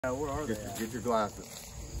Yeah, where are they? Get your glasses.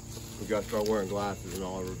 We got to start wearing glasses in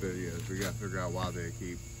all of our videos. We got to figure out why they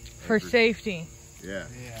keep. For safety. Yeah.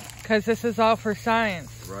 Because this is all for science.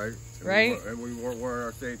 Right. Right? And we weren't wearing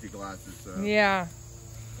our safety glasses. So. Yeah.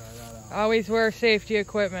 Always wear safety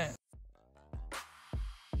equipment.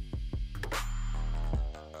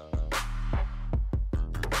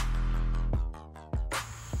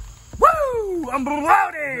 Woo! I'm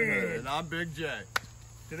bloated! And I'm Big J.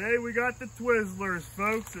 Today we got the Twizzlers,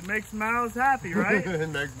 folks. It makes mouths happy, right? It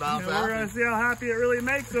makes mouths happy. We're going to see how happy it really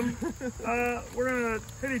makes them. We're going to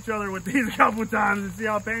hit each other with these a couple times and see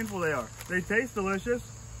how painful they are. They taste delicious.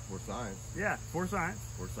 For science. Yeah, for science.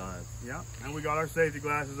 For science. Yeah, and we got our safety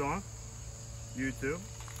glasses on. You too,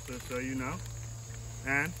 just so you know.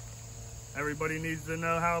 And everybody needs to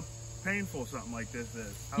know how painful something like this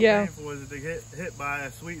is. How painful is it to get hit by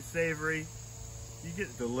a sweet, savory? You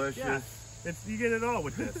get delicious. Yeah. You get it all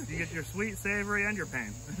with this. You get your sweet, savory, and your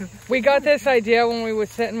pain. We got this idea when we was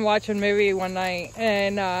sitting watching a movie one night,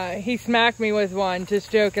 and he smacked me with one, just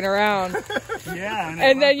joking around. Yeah.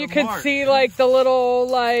 And then you could see like the little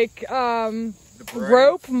like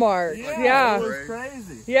rope marks. Yeah. It was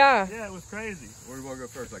crazy. Yeah. Yeah, it was crazy. Where do you want to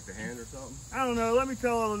go first, like the hand or something? I don't know. Let me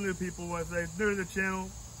tell all the new people once they're new to the channel.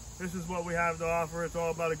 This is what we have to offer. It's all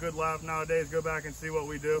about a good laugh nowadays. Go back and see what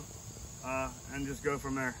we do, and just go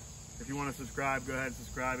from there. If you want to subscribe, go ahead and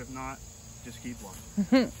subscribe. If not, just keep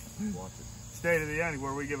watching. Watch it. Stay to the end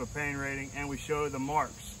where we give a pain rating and we show the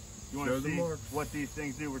marks. You want to see what these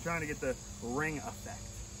things do. We're trying to get the ring effect.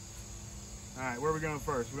 All right, where are we going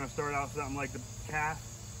first? We're going to start out something like the calf.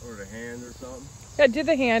 Or the hand or something. Yeah, do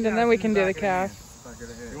the hand and then we can do the calf. Back of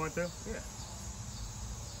the hand. You want to? Yeah.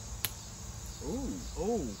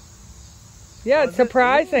 Ooh. Yeah, it's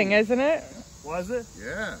surprising, isn't it? Was it?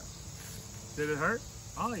 Yeah. Did it hurt?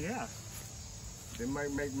 Oh, yeah. They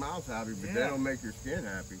might make mouths happy, but they don't make your skin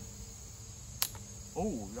happy.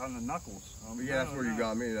 Oh, on the knuckles. But yeah, that's where you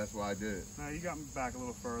got me. That's why I did it. No, you got me back a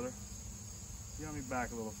little further. You got me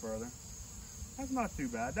back a little further. That's not too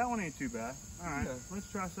bad. That one ain't too bad. All right,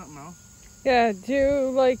 let's try something else. Yeah,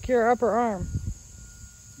 do like your upper arm.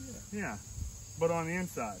 Yeah, but on the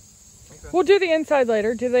inside. Okay. We'll do the inside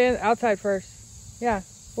later. Do the outside first. Yeah,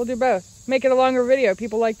 we'll do both. Make it a longer video.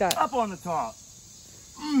 People like that. Up on the top.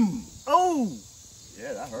 Oh!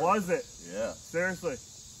 Yeah, that hurt. Was it? Yeah. Seriously?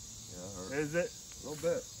 Yeah, that hurt. Is it? A little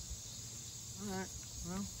bit. All right.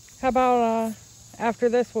 Well. How about after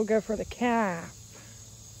this, we'll go for the calf.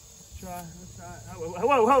 Let's try. Whoa.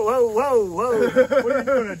 What are you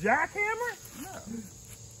doing, a jackhammer? No.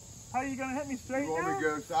 How are you going to hit me straight You want me to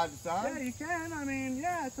go side to side? Yeah, you can. I mean,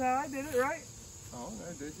 yeah, that's how I did it, right? Oh, no,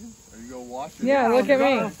 did you? Are you going to wash it? Yeah, look at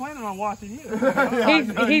me. I was planning on watching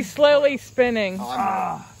you. He's slowly spinning.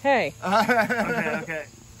 Hey. Okay.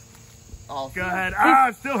 Oh, go ahead.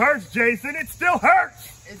 It still hurts, Jason. It still hurts.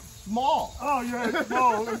 It's small. Oh, you're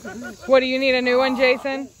small. What, do you need a new one,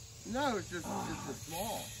 Jason? No, it's just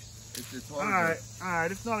small. It's just hard. All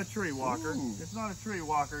right. It's not a tree walker. Ooh. It's not a tree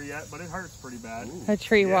walker yet, but it hurts pretty bad. Ooh. A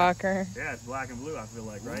tree walker. Yeah, it's black and blue, I feel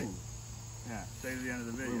like, right? Ooh. Yeah, stay to the end of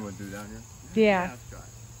the video. What do you want to do down here? Yeah. Let's try it.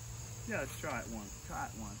 Yeah, let's try it one. Try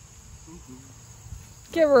it one.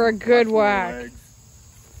 Give her a good whack.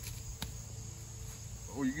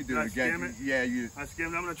 Oh, you can do it again. Yeah, you. I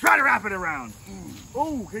skimmed. I'm going to try to wrap it around.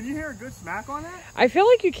 Oh, can you hear a good smack on that? I feel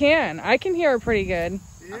like you can. I can hear it pretty good.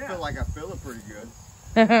 Yeah. I feel like I feel it pretty good.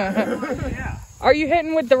 Yeah. Are you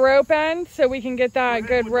hitting with the rope end so we can get that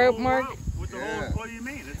good rope mark? With the whole, what do you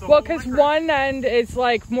mean? It's well, because one end is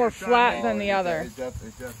like more flat than the other. It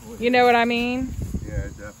definitely you know what I mean? Yeah,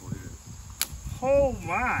 it definitely is. Oh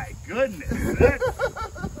my goodness.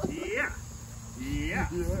 Yeah.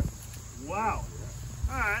 Wow.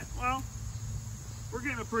 All right. Well, we're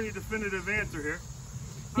getting a pretty definitive answer here.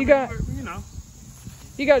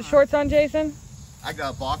 You got shorts on, Jason? I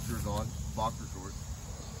got boxers on. Boxer shorts.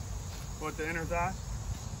 What, the inner thigh?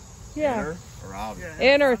 Yeah. Inner or outer?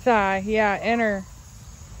 Yeah, inner thigh. Yeah, inner.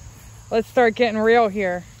 Let's start getting real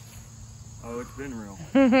here. Oh, it's been real.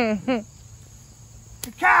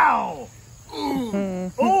 Cow!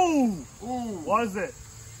 Ooh! Ooh! Ooh! Was it?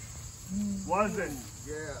 Was it?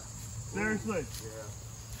 Yeah. Seriously? Yeah.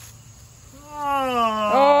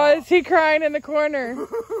 Oh, is he crying in the corner? It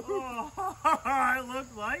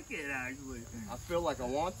looks like it, actually. I feel like I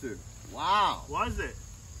want to. Wow. Was it?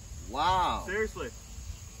 Wow. Seriously?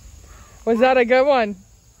 Was that a good one?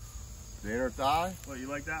 The inner thigh? What, you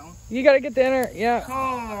like that one? You got to get the inner, yeah.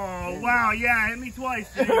 Oh, wow, yeah, hit me twice.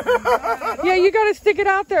 Yeah, you got to stick it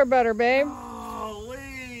out there better, babe.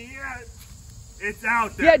 Holy, yeah. It's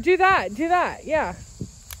out there. Yeah, do that, yeah.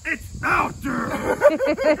 It's out there.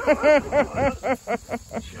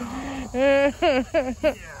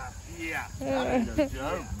 Yeah. That ain't no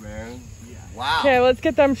joke, man. Yeah. Wow. Okay, let's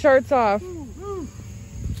get them shirts off.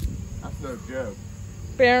 That's no joke.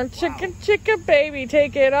 Bear, chicken, chicken, baby,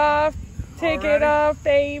 take it off. Take it off,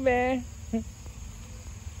 baby.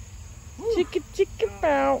 Chicka, chicka,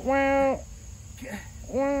 bow, wow.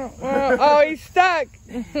 Wow, wow. Oh, he's stuck.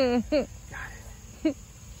 Got it.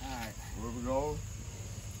 Alright. Where we going?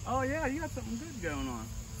 Oh yeah, you got something good going on.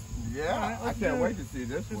 Yeah, Right, I can't wait to see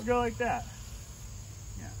this Just one. go like that.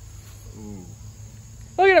 Ooh.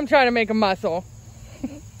 Look at him trying to make a muscle.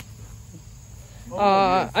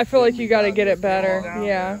 I feel like you got to get it better.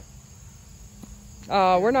 Yeah.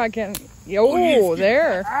 Oh, we're not getting. Oh,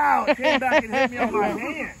 there. Ow! It came back and hit me on my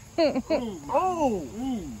hand. Oh!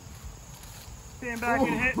 Came back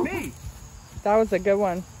and hit me. That was a good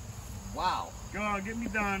one. Wow. Go on, get me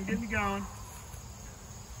done. Get me going.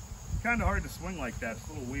 Kind of hard to swing like that. It's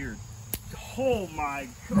a little weird. Oh my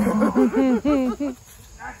God.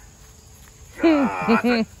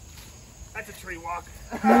 That's a tree walk.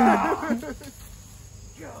 God.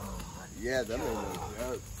 Yeah, that made no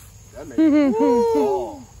joke. That made me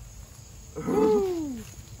fall.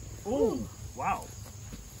 Oh, wow.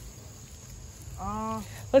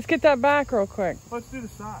 Let's get that back real quick. Let's do the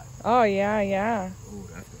side. Oh, yeah, yeah. Oh,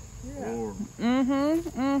 that's a horrible.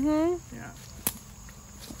 Yeah.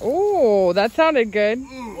 Oh, that sounded good.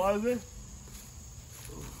 Was it?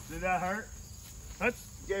 Did that hurt? That's.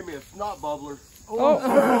 Gave me a snot bubbler.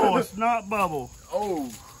 Oh, a snot bubble. Oh.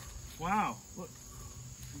 Wow. Look.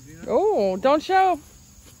 Oh, don't show.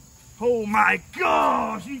 Oh my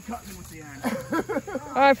gosh, you cut me with the end.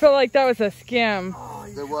 I feel like that was a skim. Oh,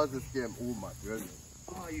 There was a skim. Oh my goodness.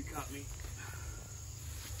 Oh, you cut me.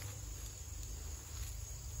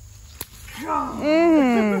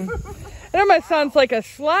 It almost sounds like a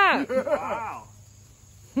slap. Wow.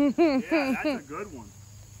 Yeah, that's a good one.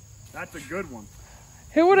 That's a good one.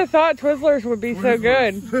 Who would have thought Twizzlers would be so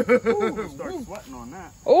good? Ooh, start sweating on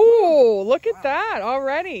that. Oh, look at that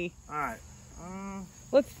already. All right.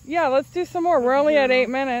 Let's do some more. We're only at 8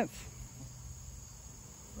 minutes.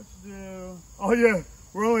 Let's do. Oh yeah,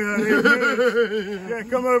 we're only at 8 minutes. Yeah,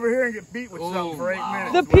 come over here and get beat with something for 8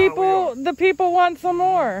 minutes. The people want some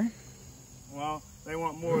more. Well, they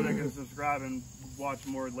want more. They can subscribe and watch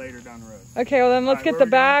more later down the road. Okay, well then let's All right, get where the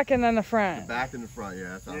we back and then the front. The back and the front, yeah,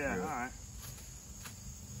 that sounds Yeah, good. all right.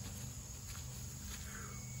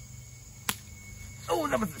 Oh,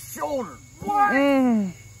 that was the shoulder. What?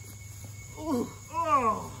 Mm. Ooh.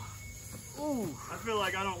 Oh. Ooh. I feel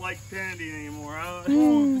like I don't like candy anymore.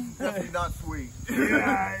 Definitely not sweet.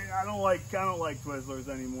 Yeah, I don't like Twizzlers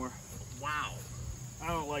anymore. Wow. I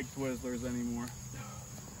don't like Twizzlers anymore.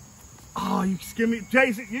 Oh, you skim me,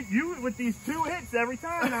 Jason. You with these 2 hits every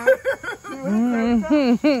time now. 2 hits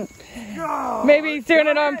every time. God. Maybe he's doing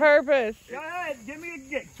it on purpose. Go ahead, give me a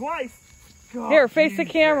kick twice. God, Here, face the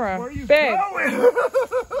Jesus. camera. Where are you Big. going?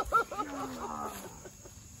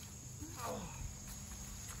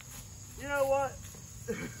 You know what?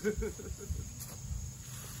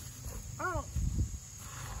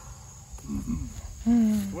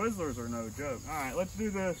 Twizzlers are no joke. All right, let's do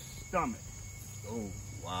the stomach. Oh,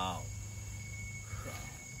 wow.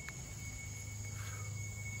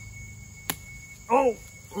 Oh!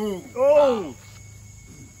 Ooh. Oh! Wow.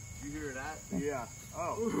 You hear that? Yeah.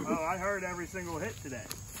 Oh, I heard every single hit today.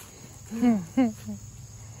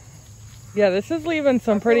 Yeah, this is leaving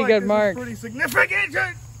some pretty good marks. Pretty significant.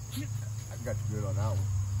 I got you good on that one.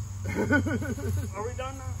 Are we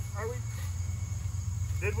done now? Are we?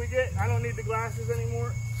 Did we get? I don't need the glasses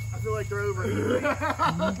anymore. I feel like they're overheating.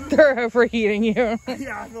 They're overheating you.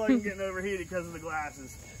 Yeah, I feel like I'm getting overheated because of the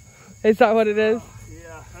glasses. Is that what it is?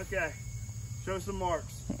 Yeah. Okay. Show some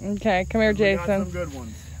marks. Okay, come here, We got some Jason. good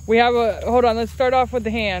ones. We have a, hold on, let's start off with the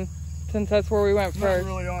hand, since that's where we went Not first.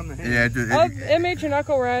 really on the hand. Yeah, Oh, it made your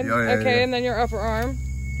knuckle red. Yeah, Okay, yeah. and then your upper arm.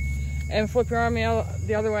 And flip your arm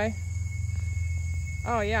the other way.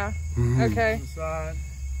 Oh, yeah. Okay. The side.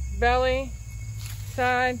 Belly,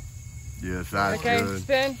 side. Yes, that's Okay, good.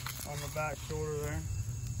 spin. On the back shoulder there.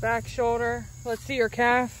 Back shoulder. Let's see your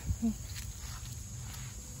calf.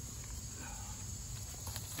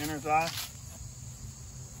 Inner thigh.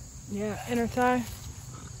 Yeah, inner thigh.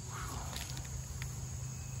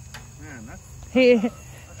 Man, that's.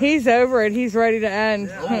 He's over it. He's ready to end.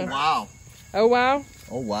 Yeah. Oh, wow. Oh, wow.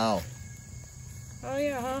 Oh, wow. Oh,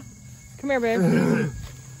 yeah, huh? Come here, babe.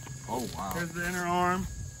 Oh, wow. Here's the inner arm.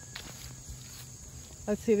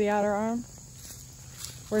 Let's see the outer arm.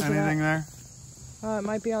 Where's Anything it there? at? Oh, it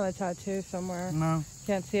might be on the tattoo somewhere. No.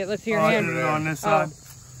 Can't see it. Let's see your I hand. did it on this Oh. side.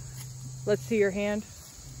 Let's see your hand.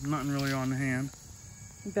 Nothing really on the hand.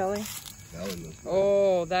 Belly. Belly looks good.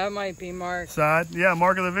 Oh, that might be Mark. Side. Yeah,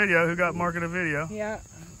 mark of the video. Who got mark of the video? Yeah.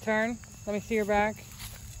 Turn. Let me see your back.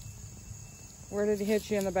 Where did he hit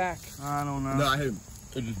you in the back? I don't know. No, I hit him.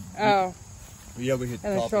 It just, Oh. yeah, we hit the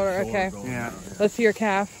And the top shoulder, of the okay. going Yeah. down, Let's see your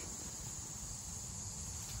calf.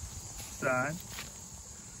 Side.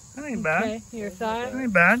 That ain't bad. Okay, your side. That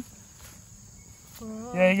ain't bad.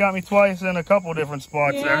 Yeah, he got me twice in a couple different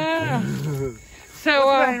spots there. Yeah. What's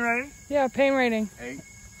So, pain rating? yeah, pain rating. 8.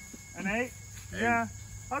 An 8? Yeah.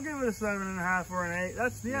 I'll give it a 7.5 or an 8.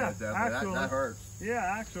 That's, yeah, definitely. actually. That hurts.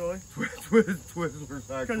 Yeah, actually.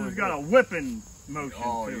 Twizzlers actually. Because it's got a whipping motion.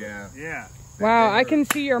 Oh, to it. yeah. Yeah. Wow, I can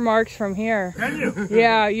see your marks from here. Can you?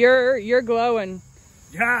 Yeah, you're glowing.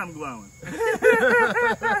 Yeah, I'm glowing.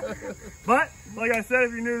 But, like I said,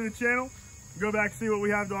 if you're new to the channel, go back and see what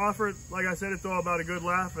we have to offer. Like I said, it's all about a good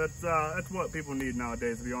laugh. That's what people need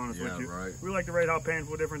nowadays, to be honest with you. Right. We like to rate how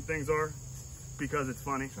painful different things are because it's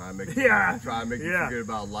funny. Try and make you forget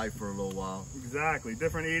about life for a little while. Exactly.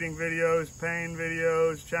 Different eating videos, pain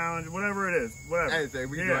videos, challenge, whatever it is. Whatever. Anything.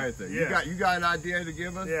 We can do anything. Yeah. You got an idea to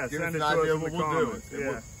give us? Yeah, give send us it an to idea, us in the we'll comments. do it.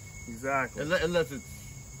 Yeah, exactly. Unless it's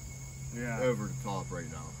Yeah. over the top right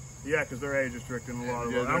now. Yeah, because they're age restricting a lot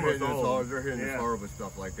of Yeah, them. they're hitting us hard with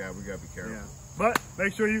stuff like that. We gotta be careful. Yeah. But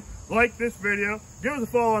make sure you like this video. Give us a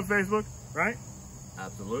follow on Facebook, right?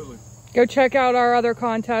 Absolutely. Go check out our other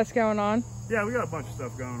contests going on. Yeah, we got a bunch of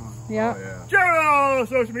stuff going on. Yeah. Oh, yeah. Share it on all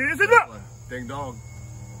social media. Ding dong.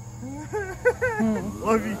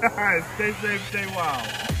 Love you guys. Stay safe, stay wild.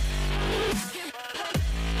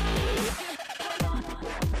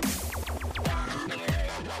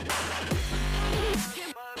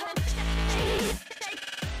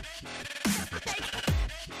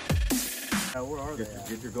 Where are they at?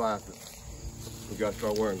 Get your glasses. We gotta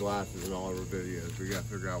start wearing glasses in all of our videos. We gotta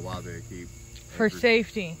figure out why they keep. For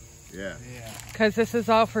safety. Yeah. Yeah. Because this is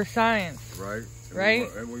all for science. Right. Right?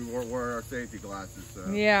 And we weren't wearing our safety glasses.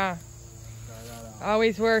 So. Yeah.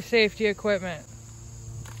 Always wear safety equipment.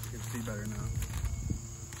 You can see better now.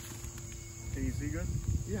 Can you see good?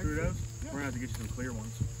 Yeah. Through those? Yeah. We're gonna have to get you some clear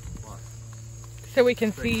ones. Why? So we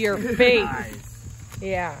can see your face. Nice.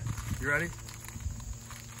 Yeah. You ready?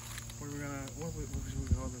 What are we gonna? What should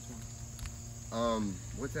we call this one?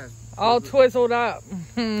 What's that? All twizzled up.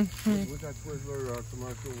 What's that Twizzler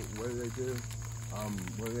commercial? What do they do?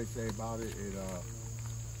 What do they say about it?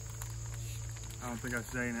 I don't think I've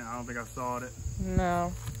seen it. I don't think I saw it.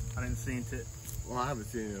 No. I didn't see it. Well, I haven't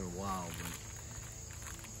seen it in a while,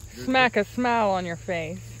 but Smack a smile on your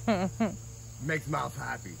face. makes mouths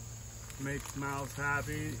happy. Makes mouths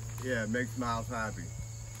happy. Yeah, makes mouths happy.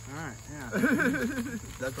 All right, yeah.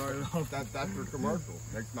 That's their commercial.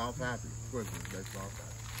 Makes mouths happy. Twizzlers makes mouths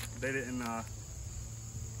happy. They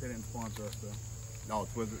didn't sponsor us though. No,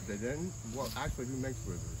 Twizzlers, they didn't? Well, actually, who makes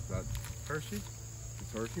Twizzlers? That Hershey?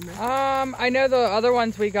 Does Hershey make it? I know the other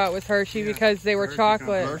ones we got was Hershey Yeah, because they were Hershey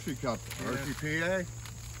chocolate. Hershey Cup. Hershey PA.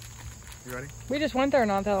 You ready? We just went there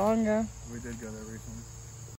not that long ago. We did go there recently.